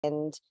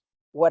And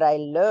what I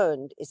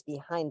learned is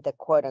behind the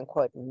quote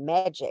unquote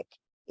magic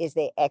is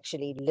there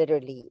actually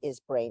literally is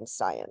brain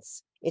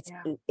science.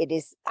 It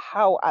is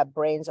how our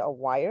brains are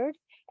wired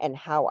and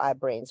how our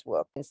brains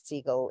work. And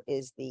Siegel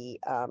is the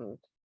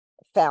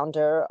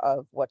founder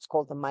of what's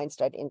called the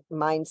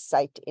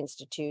Mindsight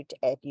Institute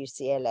at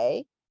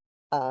UCLA.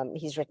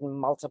 He's written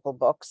multiple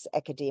books,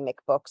 academic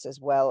books, as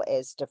well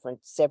as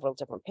several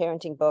different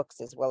parenting books,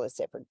 as well as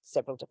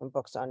several different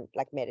books on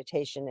like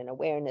meditation and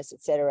awareness,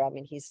 etc. I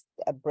mean, he's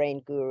a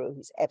brain guru.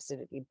 He's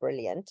absolutely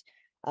brilliant,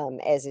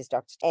 as is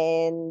Dr.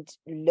 And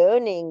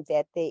learning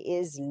that there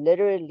is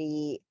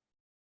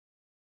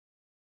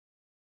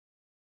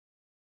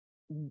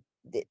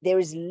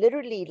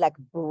literally like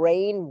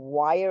brain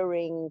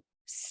wiring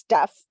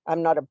stuff.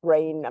 I'm not a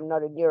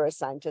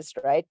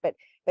neuroscientist, right? But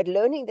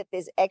learning that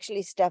there's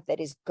actually stuff that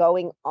is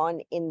going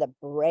on in the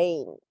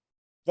brain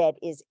that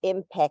is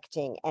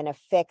impacting and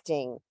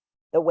affecting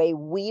the way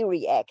we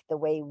react, the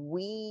way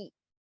we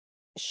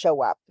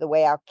show up, the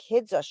way our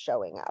kids are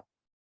showing up,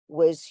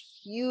 was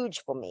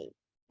huge for me,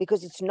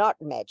 because it's not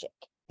magic.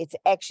 It's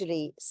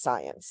actually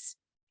science.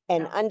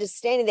 And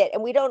understanding that,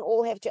 and we don't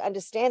all have to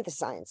understand the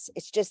science.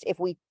 It's just if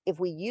we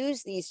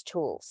use these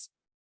tools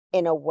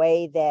in a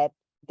way that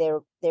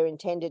they're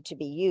intended to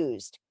be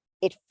used,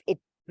 it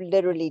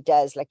literally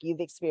does, like you've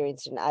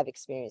experienced and I've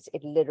experienced,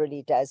 it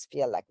literally does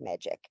feel like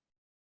magic.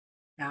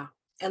 Yeah.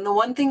 And the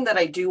one thing that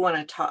I do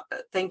want to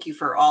thank you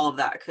for all of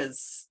that,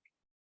 because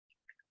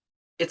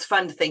it's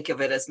fun to think of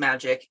it as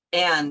magic.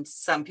 And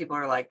some people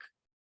are like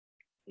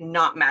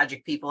not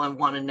magic people and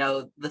want to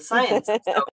know the science. So